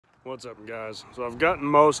What's up, guys? So I've gotten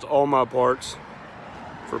most all my parts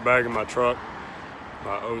for bagging my truck,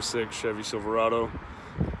 my 06 Chevy Silverado.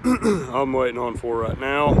 I'm waiting on for right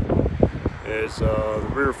now is the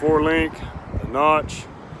rear forelink, the notch,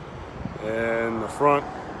 and the front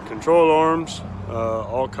control arms,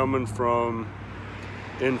 all coming from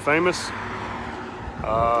Nfamous.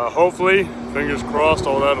 Hopefully, fingers crossed,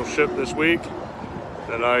 all that'll ship this week,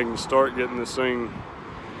 that I can start getting this thing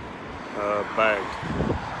bagged.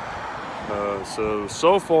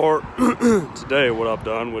 So far today, what I've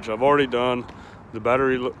done, which I've already done, the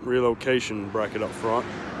battery relocation bracket up front.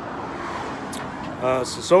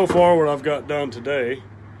 So far what I've got done today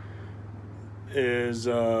is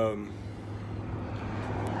I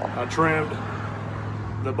trimmed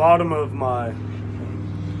the bottom of my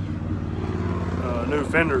new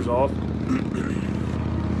fenders off.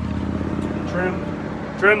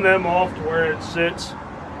 Trim them off to where it sits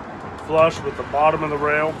flush with the bottom of the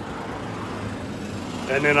rail.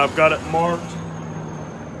 And then I've got it marked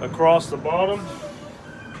across the bottom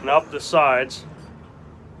and up the sides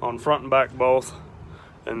on front and back both.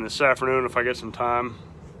 And this afternoon, if I get some time,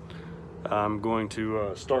 I'm going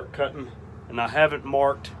to start cutting. And I haven't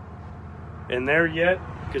marked in there yet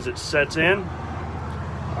because it sets in.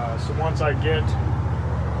 So once I get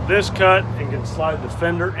this cut and can slide the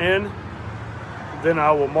fender in, then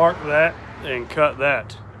I will mark that and cut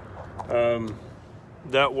that.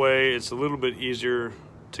 That way it's a little bit easier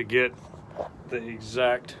to get the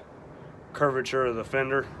exact curvature of the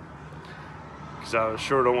fender, because I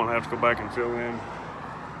sure don't want to have to go back and fill in.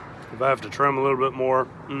 If I have to trim a little bit more,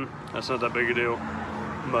 that's not that big a deal,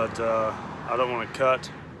 but I don't want to cut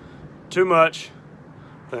too much,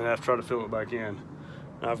 then I have to try to fill it back in.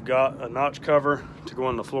 I've got a notch cover to go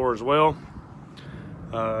on the floor as well.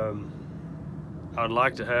 I'd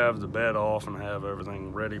like to have the bed off and have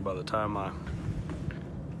everything ready by the time my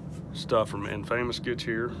stuff from Nfamous gets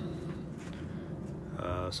here.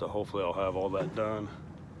 So hopefully I'll have all that done.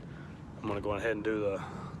 I'm gonna go ahead and do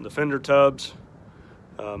the fender tubs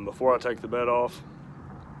before I take the bed off,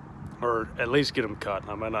 or at least get them cut.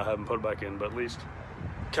 I might not have them put back in, but at least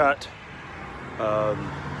cut to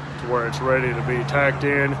where it's ready to be tacked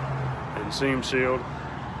in and seam sealed,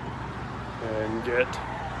 and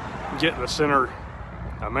get the center.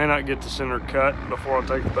 I may not get the center cut before I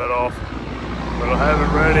take the bed off, but I'll have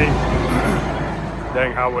it ready.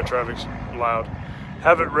 Dang, highway traffic's loud.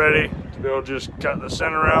 Have it ready to be able to just cut the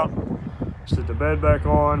center out, sit the bed back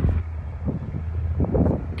on,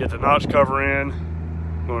 get the notch cover in.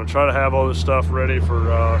 I'm going to try to have all this stuff ready for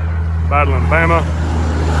Battle in Bama,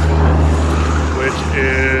 which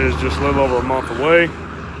is just a little over a month away.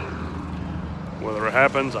 Whether it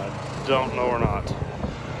happens, I don't know or not.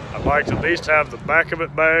 I'd like to at least have the back of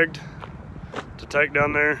it bagged to take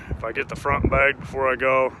down there. If I get the front bagged before I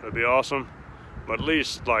go, that'd be awesome. But at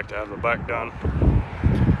least I'd like to have the back done.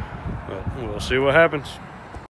 But we'll see what happens.